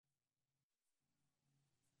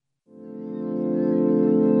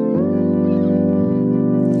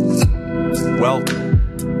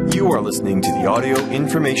listening to the Audio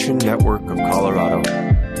Information Network of Colorado.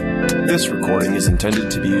 This recording is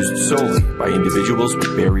intended to be used solely by individuals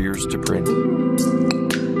with barriers to print.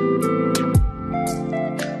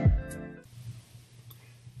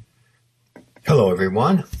 Hello,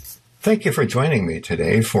 everyone. Thank you for joining me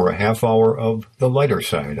today for a half hour of The Lighter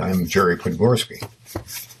Side. I'm Jerry Podgorski.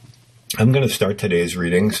 I'm going to start today's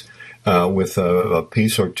readings with a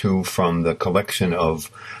piece or two from the collection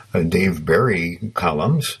of Dave Barry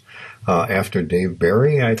columns. After Dave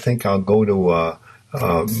Barry, I think I'll go to a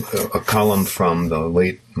column from the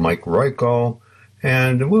late Mike Royko,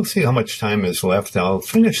 and we'll see how much time is left. I'll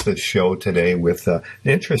finish the show today with an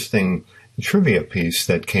interesting trivia piece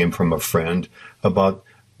that came from a friend about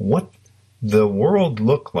what the world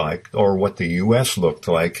looked like, or what the U.S. looked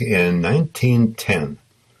like in 1910.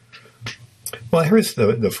 Well, here's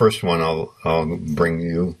the first one I'll bring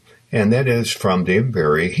you, and that is from Dave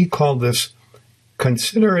Barry. He called this,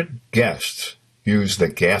 "Considerate guests use the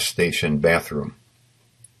gas station bathroom."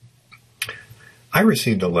 I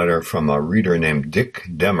received a letter from a reader named Dick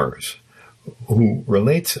Demers, who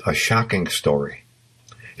relates a shocking story.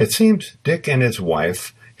 It seems Dick and his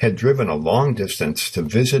wife had driven a long distance to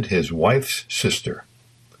visit his wife's sister.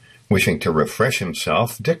 Wishing to refresh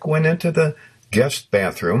himself, Dick went into the guest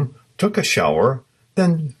bathroom, took a shower,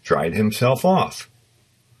 then dried himself off.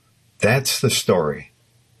 That's the story.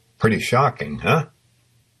 Pretty shocking, huh?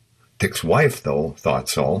 Dick's wife, though, thought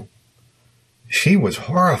so. She was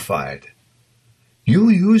horrified. "You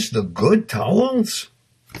used the good towels?"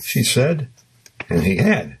 she said. And he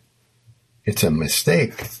had. It's a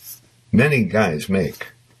mistake many guys make.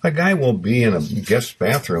 A guy will be in a guest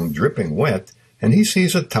bathroom dripping wet, and he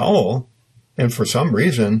sees a towel, and for some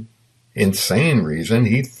reason, insane reason,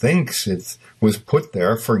 he thinks it was put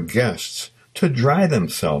there for guests to dry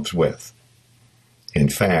themselves with. In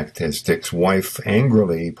fact, as Dick's wife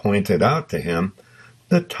angrily pointed out to him,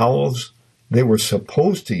 the towels they were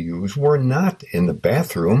supposed to use were not in the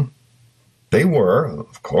bathroom. They were,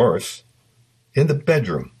 of course, in the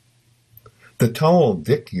bedroom. The towel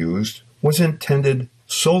Dick used was intended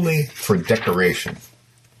solely for decoration.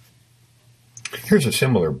 Here's a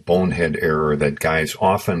similar bonehead error that guys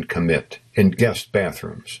often commit in guest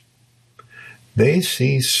bathrooms. They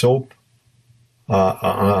see soap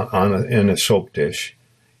in a soap dish,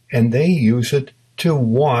 and they use it to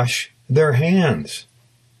wash their hands.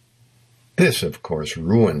 This, of course,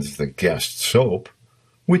 ruins the guest soap,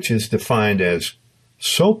 which is defined as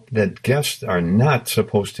soap that guests are not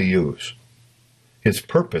supposed to use. Its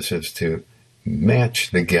purpose is to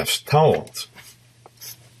match the guest towels.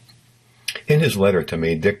 In his letter to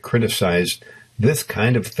me, Dick criticized this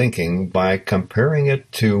kind of thinking by comparing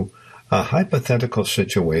it to a hypothetical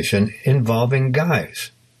situation involving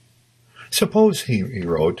guys. Suppose, he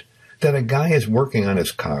wrote, that a guy is working on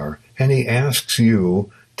his car and he asks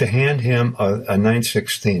you to hand him a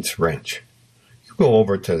 9/16 wrench. You go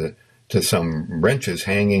over to some wrenches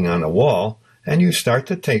hanging on a wall and you start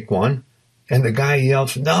to take one, and the guy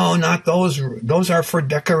yells, "No, not those. Those are for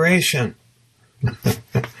decoration."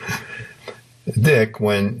 Dick,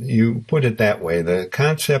 when you put it that way, the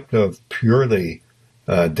concept of purely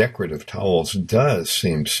decorative towels does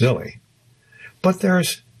seem silly. But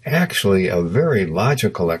there's actually a very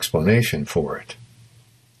logical explanation for it.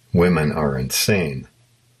 Women are insane.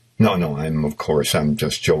 No, I'm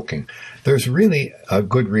just joking. There's really a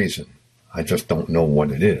good reason. I just don't know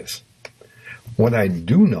what it is. What I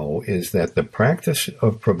do know is that the practice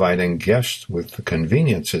of providing guests with the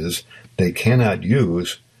conveniences they cannot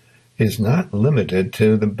use is not limited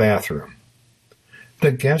to the bathroom.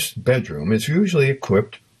 The guest bedroom is usually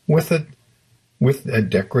equipped with a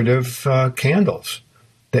decorative candles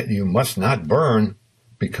that you must not burn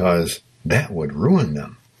because that would ruin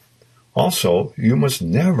them. Also, you must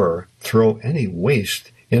never throw any waste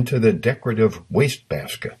into the decorative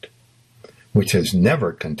wastebasket, which has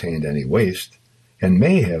never contained any waste and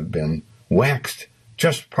may have been waxed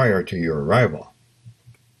just prior to your arrival.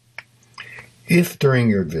 If during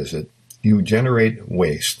your visit you generate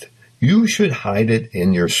waste, you should hide it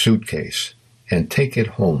in your suitcase and take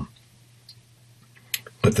it home.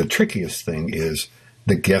 But the trickiest thing is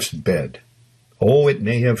the guest bed. Oh, it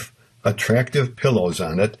may have attractive pillows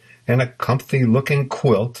on it and a comfy-looking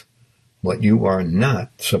quilt, but you are not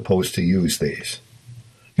supposed to use these.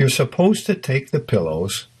 You're supposed to take the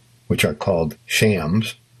pillows, which are called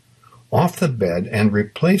shams, off the bed and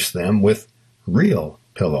replace them with real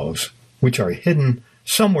pillows, which are hidden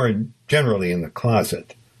somewhere generally in the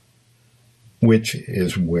closet, which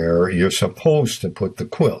is where you're supposed to put the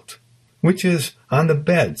quilt, which is on the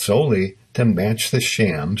bed solely to match the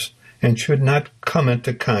shams and should not come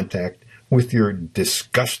into contact with your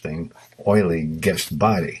disgusting, oily guest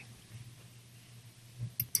body.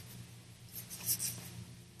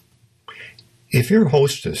 If your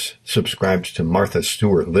hostess subscribes to Martha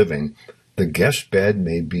Stewart living, the guest bed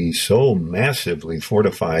may be so massively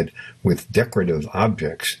fortified with decorative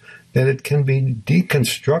objects that it can be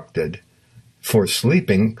deconstructed for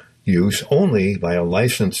sleeping use only by a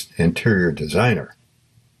licensed interior designer.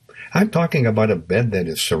 I'm talking about a bed that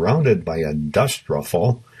is surrounded by a dust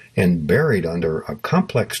ruffle and buried under a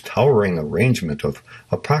complex towering arrangement of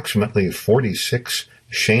approximately 46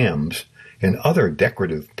 shams and other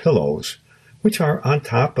decorative pillows, which are on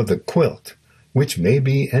top of the quilt, which may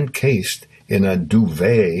be encased in a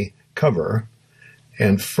duvet cover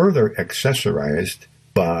and further accessorized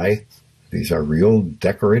by, these are real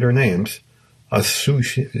decorator names, a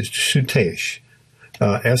soutache,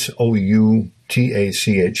 S-O-U-T-A-C-H-E.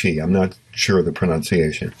 I'm not sure of the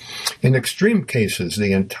pronunciation. In extreme cases,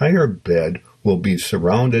 the entire bed will be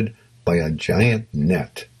surrounded by a giant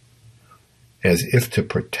net, as if to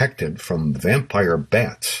protect it from vampire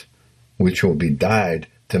bats, which will be dyed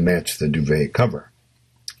to match the duvet cover.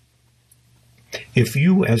 If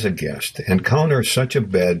you, as a guest, encounter such a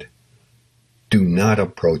bed, do not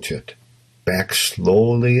approach it. Back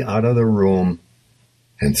slowly out of the room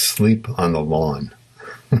and sleep on the lawn.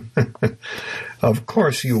 Of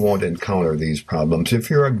course, you won't encounter these problems if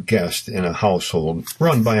you're a guest in a household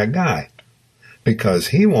run by a guy, because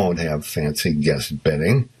he won't have fancy guest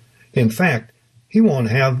bedding. In fact, he won't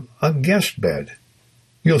have a guest bed.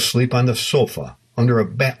 You'll sleep on the sofa under a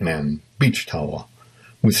Batman beach towel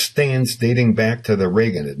with stains dating back to the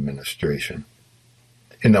Reagan administration.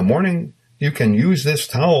 In the morning, you can use this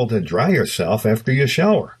towel to dry yourself after you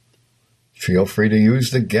shower. Feel free to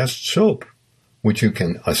use the guest soap, which you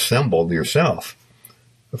can assemble yourself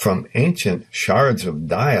from ancient shards of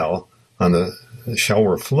dial on the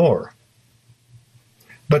shower floor.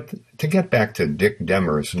 But to get back to Dick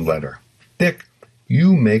Demers' letter, Dick,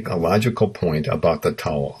 you make a logical point about the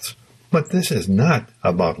towels, but this is not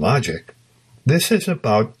about logic. This is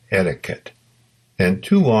about etiquette. And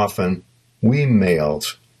too often, we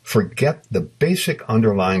males forget the basic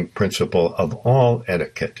underlying principle of all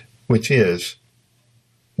etiquette, which is,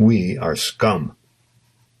 we are scum.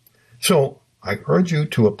 So, I urge you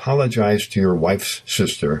to apologize to your wife's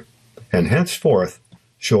sister, and henceforth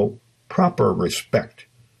show proper respect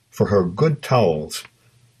for her good towels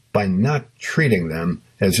by not treating them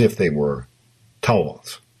as if they were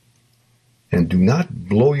towels. And do not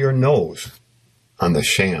blow your nose on the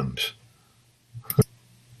shams.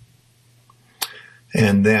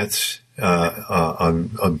 And that's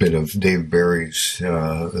a bit of Dave Barry's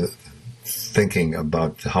thinking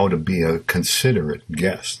about how to be a considerate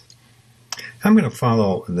guest. I'm going to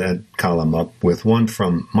follow that column up with one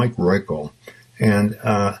from Mike Royko. And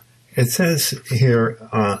it says here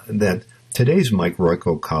that today's Mike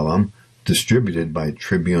Royko column, distributed by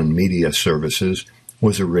Tribune Media Services,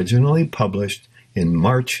 was originally published in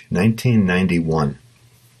March 1991.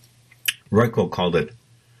 Royko called it,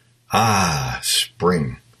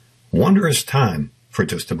 spring. Wondrous time for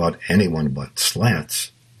just about anyone but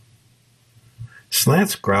Slats.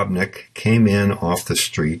 Slats Grobnik came in off the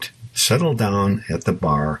street, settled down at the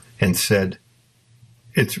bar, and said,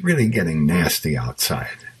 "It's really getting nasty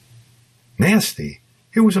outside." Nasty?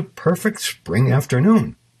 It was a perfect spring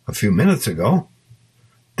afternoon a few minutes ago.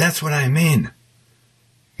 That's what I mean.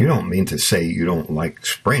 You don't mean to say you don't like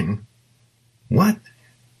spring. What?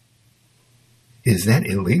 Is that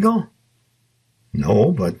illegal?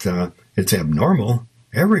 No, but it's abnormal.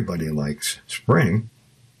 Everybody likes spring.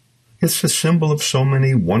 It's the symbol of so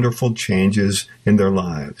many wonderful changes in their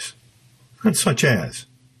lives. Such as,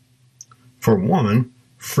 for one,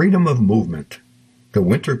 freedom of movement. The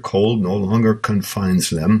winter cold no longer confines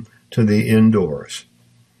them to the indoors.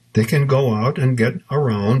 They can go out and get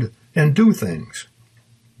around and do things.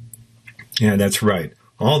 Yeah, that's right.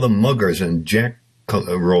 All the muggers and jack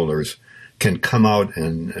rollers can come out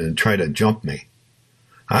and try to jump me.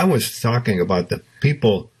 I was talking about the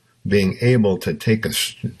people being able to take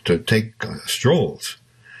strolls.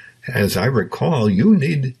 As I recall, you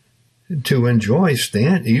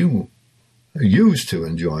used to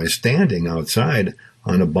enjoy standing outside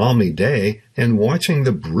on a balmy day and watching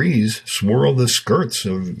the breeze swirl the skirts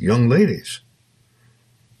of young ladies.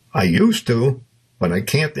 I used to, but I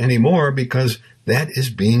can't anymore because that is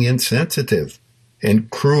being insensitive and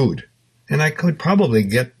crude, and I could probably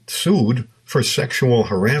get sued for sexual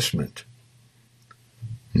harassment.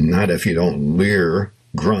 Not if you don't leer,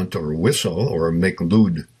 grunt, or whistle, or make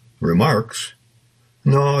lewd remarks.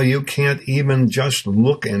 No, you can't even just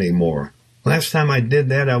look anymore. Last time I did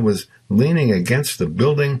that, I was leaning against the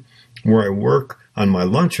building where I work on my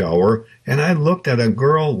lunch hour, and I looked at a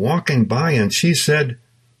girl walking by and she said,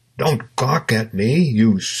 "Don't gawk at me,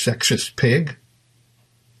 you sexist pig."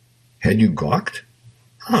 Had you gawked?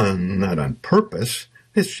 Not on purpose.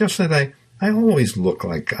 It's just that I always look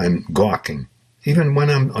like I'm gawking, even when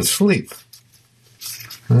I'm asleep.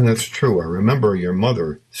 And that's true. I remember your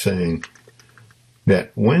mother saying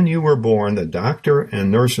that when you were born, the doctor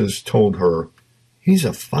and nurses told her, "He's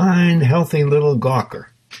a fine, healthy little gawker."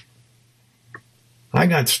 I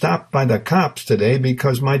got stopped by the cops today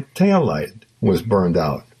because my taillight was burned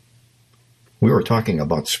out. We were talking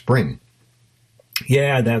about spring.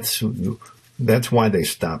 Yeah, that's why they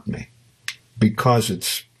stopped me. Because it's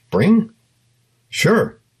spring?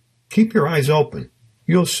 Sure. Keep your eyes open.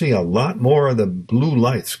 You'll see a lot more of the blue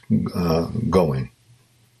lights going.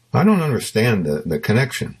 I don't understand the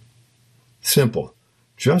connection. Simple.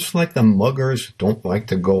 Just like the muggers don't like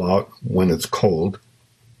to go out when it's cold,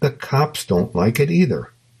 the cops don't like it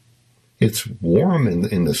either. It's warm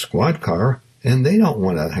in the squad car, and they don't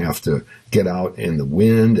want to have to get out in the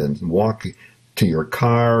wind and walk to your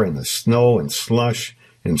car in the snow and slush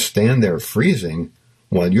and stand there freezing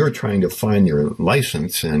while you're trying to find your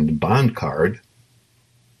license and bond card.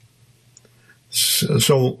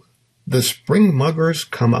 So the spring muggers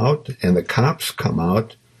come out and the cops come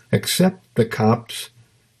out, except the cops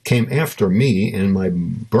came after me in my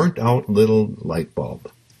burnt-out little light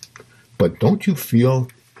bulb. But don't you feel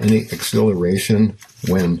any exhilaration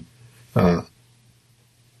when the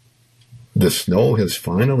snow has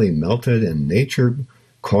finally melted and nature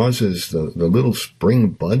causes the little spring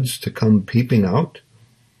buds to come peeping out?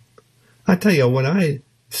 I tell you what I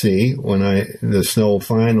see when the snow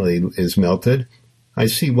finally is melted. I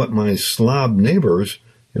see what my slob neighbors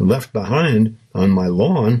left behind on my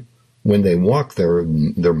lawn when they walk their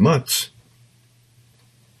mutts.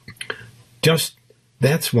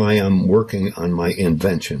 That's why I'm working on my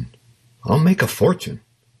invention. I'll make a fortune.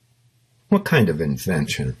 What kind of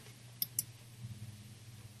invention?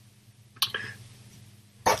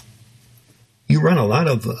 You run a lot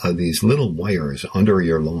of these little wires under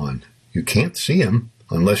your lawn. You can't see them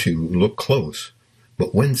unless you look close.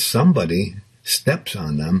 But when somebody steps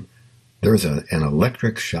on them, there's an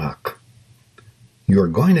electric shock. You're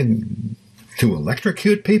going to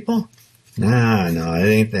electrocute people? No, it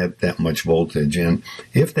ain't that much voltage. And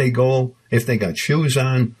if they got shoes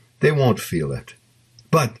on, they won't feel it.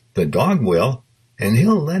 But the dog will, and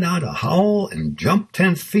he'll let out a howl and jump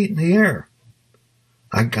 10 feet in the air.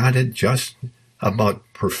 I got it just about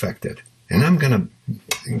perfected, and I'm going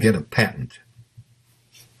to get a patent.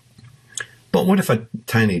 But what if a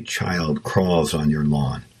tiny child crawls on your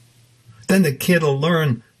lawn? Then the kid will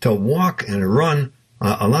learn to walk and run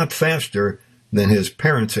a lot faster than his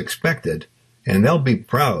parents expected, and they'll be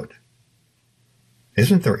proud.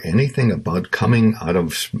 Isn't there anything about coming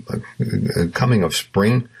of spring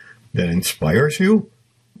that inspires you?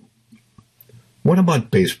 What about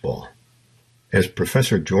baseball? As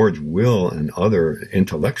Professor George Will and other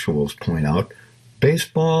intellectuals point out,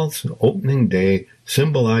 baseball's opening day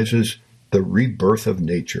symbolizes the rebirth of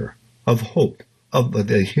nature, of hope, of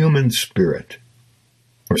the human spirit,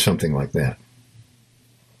 or something like that.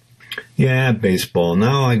 Yeah, baseball.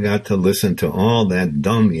 Now I got to listen to all that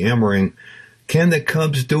dumb yammering. Can the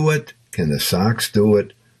Cubs do it? Can the Sox do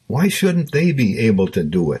it? Why shouldn't they be able to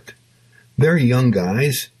do it? They're young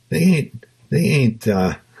guys. They're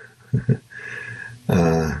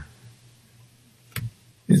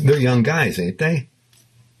young guys, ain't they?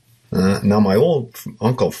 Now my old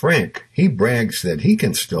Uncle Frank, he brags that he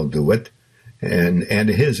can still do it, and at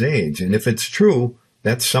his age. And if it's true,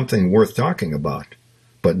 that's something worth talking about.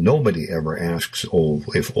 But nobody ever asks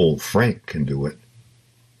if old Frank can do it.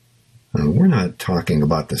 We're not talking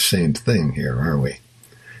about the same thing here, are we?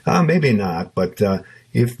 Maybe not, but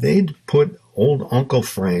if they'd put old Uncle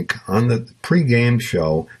Frank on the pregame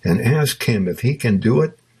show and ask him if he can do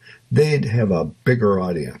it, they'd have a bigger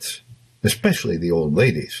audience, especially the old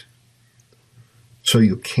ladies. So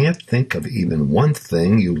you can't think of even one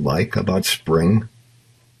thing you like about spring?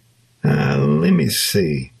 Let me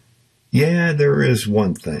see. Yeah, there is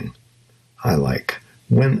one thing I like.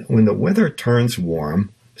 When the weather turns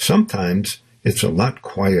warm, sometimes it's a lot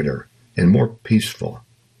quieter and more peaceful,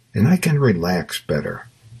 and I can relax better.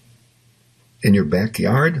 In your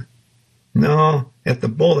backyard? No, at the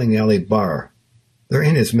bowling alley bar. There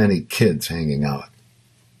ain't as many kids hanging out.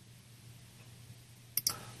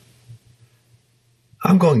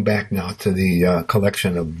 I'm going back now to the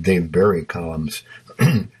collection of Dave Barry columns.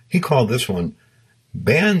 He called this one,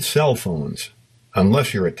 Ban Cell Phones,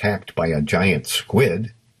 Unless You're Attacked by a Giant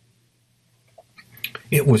Squid.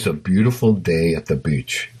 It was a beautiful day at the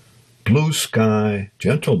beach. blue sky,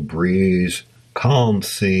 gentle breeze, calm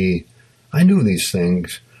sea. I knew these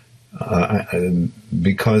things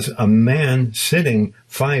because a man sitting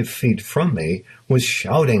 5 feet from me was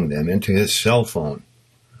shouting them into his cell phone,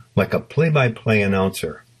 like a play-by-play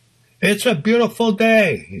announcer. "It's a beautiful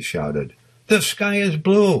day," he shouted. "The sky is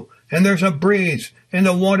blue, and there's a breeze, and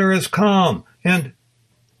the water is calm, and..."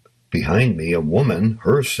 Behind me, a woman,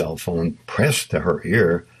 her cell phone pressed to her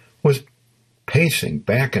ear, was pacing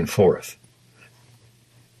back and forth.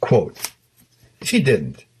 Quote, "She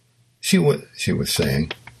didn't." She was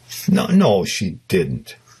saying. No, she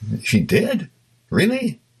didn't. She did?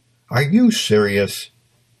 Really? Are you serious?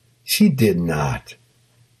 She did not.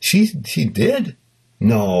 She did?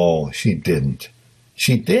 No, she didn't.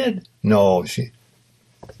 She did? No, she...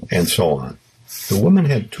 And so on. The woman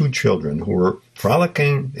had 2 children who were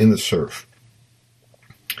frolicking in the surf.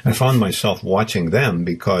 I found myself watching them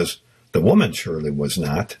because the woman surely was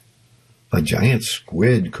not. A giant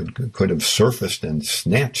squid could have surfaced and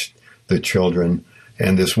snatched the children,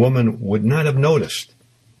 and this woman would not have noticed.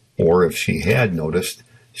 Or if she had noticed,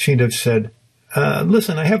 she'd have said,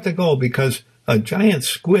 "Listen, I have to go because a giant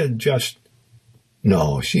squid just..."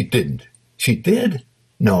 No, she didn't. She did?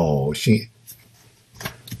 No, she...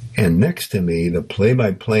 And next to me, the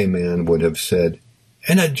play-by-play man would have said,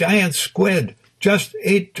 "And a giant squid just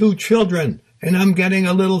ate 2 children, and I'm getting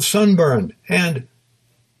a little sunburned, and..."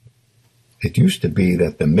 It used to be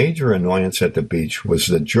that the major annoyance at the beach was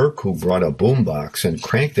the jerk who brought a boombox and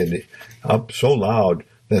cranked it up so loud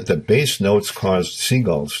that the bass notes caused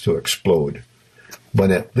seagulls to explode. But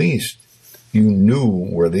at least you knew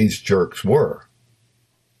where these jerks were.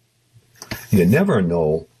 You never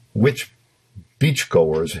know which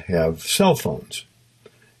beachgoers have cell phones.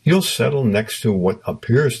 You'll settle next to what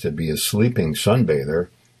appears to be a sleeping sunbather,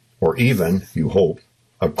 or even, you hope,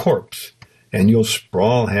 a corpse, and you'll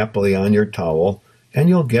sprawl happily on your towel, and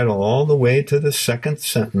you'll get all the way to the second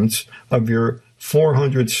sentence of your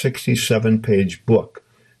 467-page book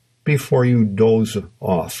before you doze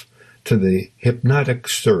off to the hypnotic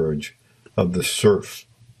surge of the surf,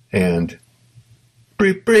 and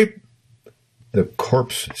breep, breep, the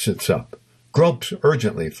corpse sits up, gropes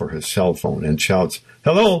urgently for his cell phone, and shouts,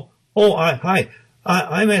 "Hello? Oh, hi.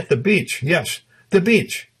 I'm at the beach. Yes, the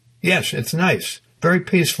beach. Yes, it's nice. Very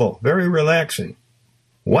peaceful. Very relaxing."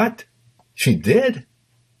 What? She did?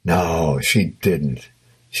 No, she didn't.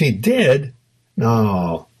 She did?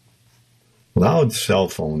 No. Loud cell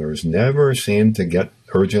phoners never seem to get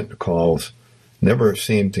urgent calls.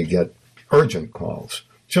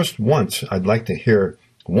 Just once, I'd like to hear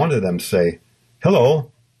one of them say,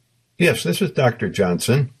 "Hello? Yes, this is Dr.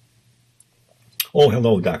 Johnson." "Oh,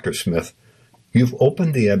 hello, Dr. Smith. You've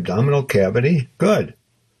opened the abdominal cavity? Good.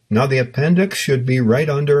 Now the appendix should be right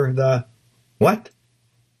under the..." "What?"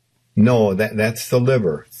 "No, that's the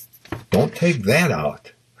liver. Don't take that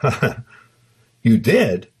out." "You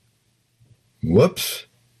did?" "Whoops.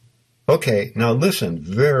 Okay, now listen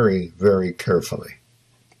very, very carefully.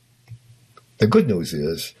 The good news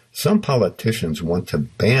is some politicians want to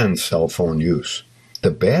ban cell phone use.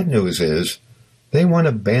 The bad news is they want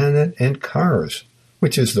to ban it in cars,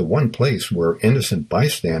 which is the one place where innocent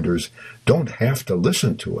bystanders don't have to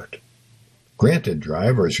listen to it. Granted,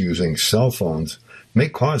 drivers using cell phones may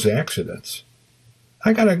cause accidents.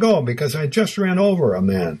 "I gotta go because I just ran over a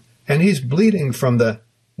man, and he's bleeding from the..."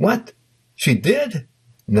 "What? She did?"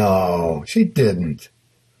 "No, she didn't."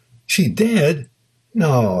 "She did?"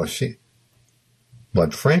 "No, she..."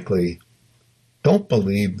 But frankly, don't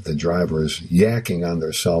believe the drivers yakking on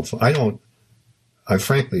their cell phone. I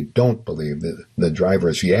frankly don't believe that the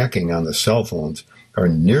drivers yakking on the cell phones are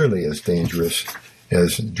nearly as dangerous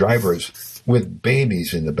as drivers with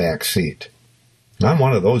babies in the back seat. I'm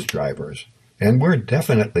one of those drivers, and we're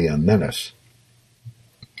definitely a menace,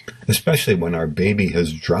 especially when our baby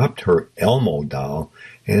has dropped her Elmo doll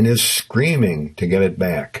and is screaming to get it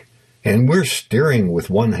back, and we're steering with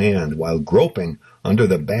one hand while groping under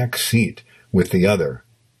the back seat with the other.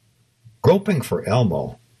 Groping for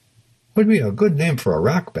Elmo would be a good name for a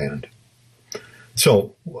rock band.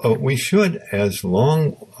 So we should, as a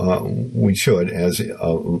long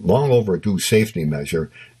overdue safety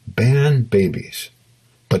measure, ban babies.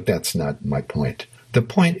 But that's not my point. The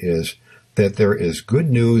point is that there is good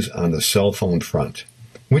news on the cell phone front,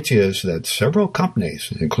 which is that several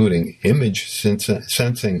companies, including Image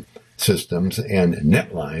Sensing Systems and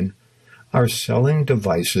Netline, are selling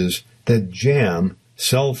devices that jam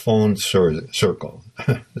cell phone cell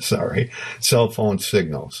phone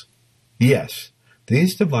signals. Yes,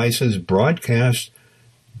 these devices broadcast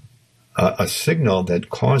a signal that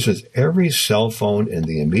causes every cell phone in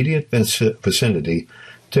the immediate vicinity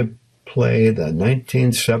to play the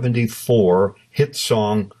 1974 hit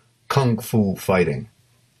song Kung Fu Fighting.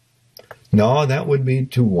 No, that would be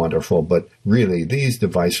too wonderful, but really these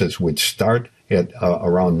devices, which start at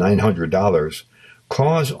around $900,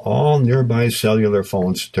 cause all nearby cellular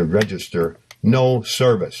phones to register no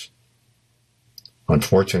service.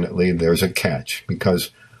 Unfortunately, there's a catch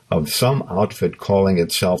because of some outfit calling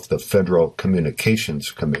itself the Federal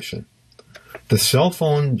Communications Commission. The cell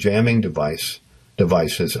phone jamming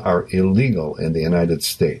devices are illegal in the United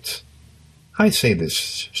States. I say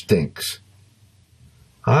this stinks.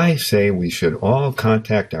 I say we should all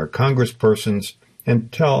contact our congresspersons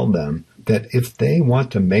and tell them that if they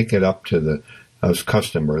want to make it up to us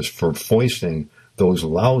customers for foisting those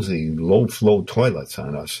lousy low-flow toilets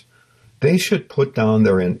on us, they should put down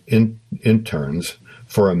their interns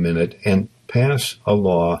for a minute and pass a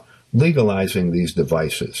law legalizing these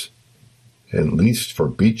devices, at least for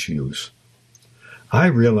beach use. I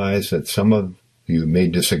realize that some of you may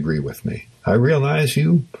disagree with me. I realize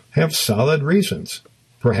you have solid reasons,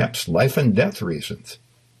 perhaps life and death reasons,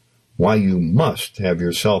 why you must have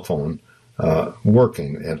your cell phone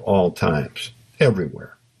working at all times,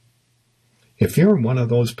 everywhere. If you're one of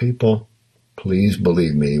those people, please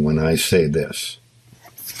believe me when I say this.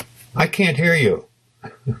 I can't hear you.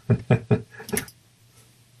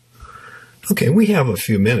 Okay, we have a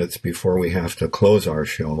few minutes before we have to close our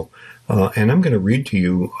show, and I'm going to read to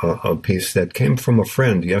you a piece that came from a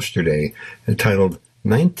friend yesterday entitled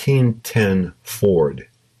 1910 Ford.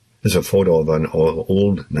 There's a photo of an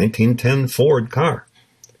old 1910 Ford car.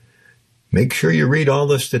 Make sure you read all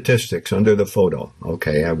the statistics under the photo.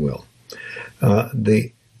 Okay, I will.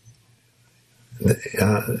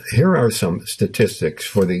 Here are some statistics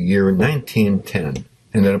for the year 1910,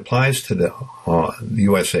 and it applies to the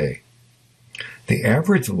USA. The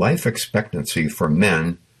average life expectancy for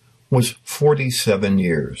men was 47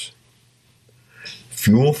 years.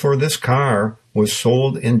 Fuel for this car was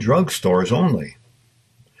sold in drugstores only.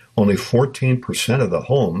 Only 14% of the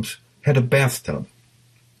homes had a bathtub.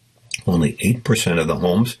 Only 8% of the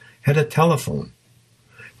homes had a telephone.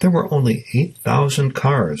 There were only 8,000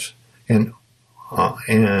 cars and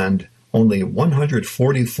only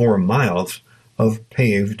 144 miles of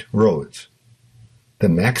paved roads. The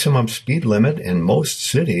maximum speed limit in most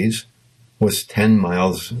cities was 10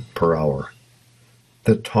 miles per hour.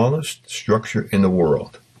 The tallest structure in the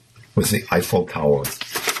world was the Eiffel Tower.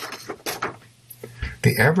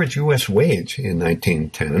 The average U.S. wage in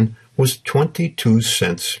 1910 was 22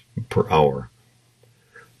 cents per hour.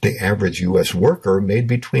 The average U.S. worker made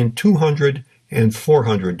between $200 and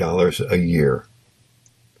 $400 a year.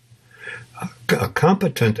 A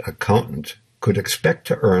competent accountant could expect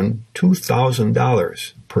to earn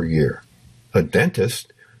 $2,000 per year. A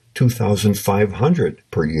dentist, $2,500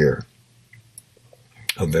 per year.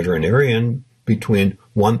 A veterinarian between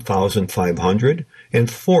 $1,500 and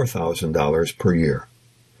 $4,000 per year.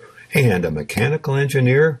 And a mechanical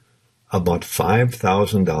engineer, about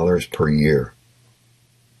 $5,000 per year.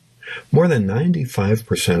 More than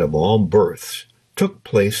 95% of all births took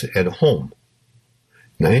place at home.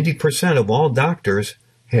 90% of all doctors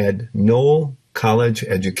had no college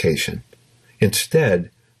education.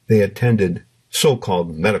 Instead, they attended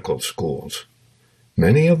so-called medical schools,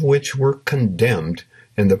 many of which were condemned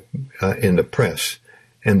in the press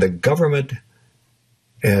and the government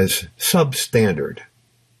as substandard.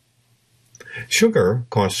 Sugar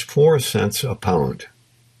cost 4 cents a pound.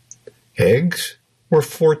 Eggs were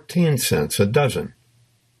 14 cents a dozen.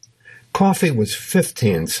 Coffee was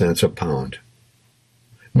 15 cents a pound.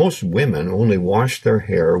 Most women only washed their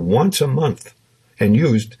hair once a month and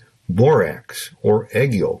used borax or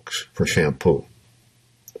egg yolks for shampoo.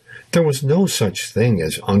 There was no such thing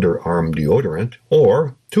as underarm deodorant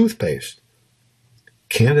or toothpaste.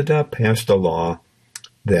 Canada passed a law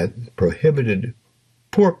that prohibited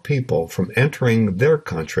poor people from entering their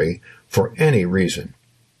country for any reason.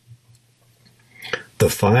 The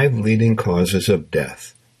 5 leading causes of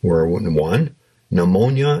death were 1,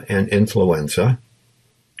 pneumonia and influenza,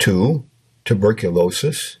 2,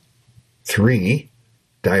 tuberculosis, 3,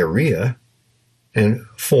 diarrhea, and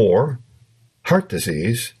 4, heart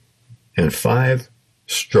disease, and 5,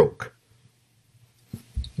 stroke.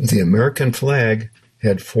 The American flag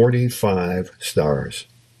had 45 stars.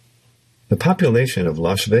 The population of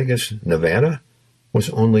Las Vegas, Nevada, was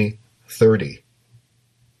only 30.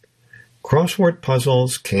 Crossword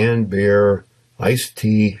puzzles, canned beer, iced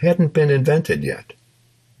tea hadn't been invented yet.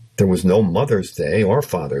 There was no Mother's Day or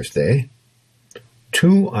Father's Day.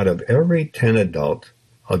 2 out of every 10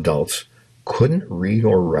 adults couldn't read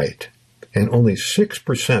or write, and only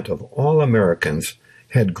 6% of all Americans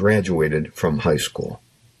had graduated from high school.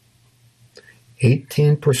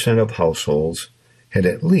 18% of households had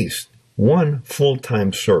at least one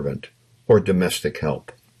full-time servant or domestic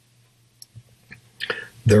help.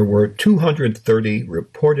 There were 230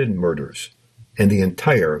 reported murders in the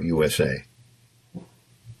entire USA.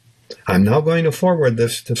 I'm now going to forward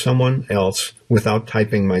this to someone else without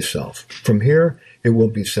typing myself. From here, it will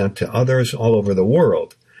be sent to others all over the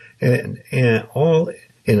world, and all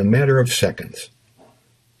in a matter of seconds.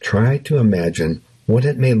 Try to imagine what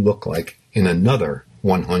it may look like in another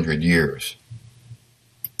 100 years.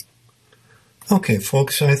 Okay,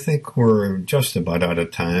 folks, I think we're just about out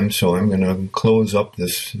of time, so I'm going to close up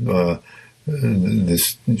this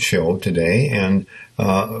show today, and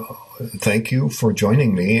thank you for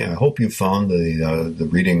joining me. I hope you found the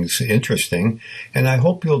readings interesting, and I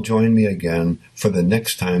hope you'll join me again for the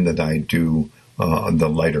next time that I do the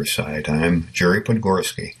lighter side. I'm Jerry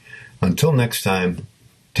Podgorski. Until next time,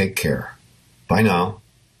 take care. Bye now.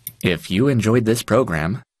 If you enjoyed this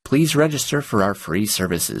program, please register for our free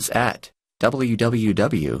services at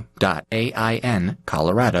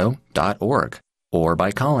www.aincolorado.org or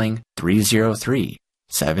by calling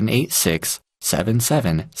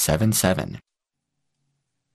 303-786-7777.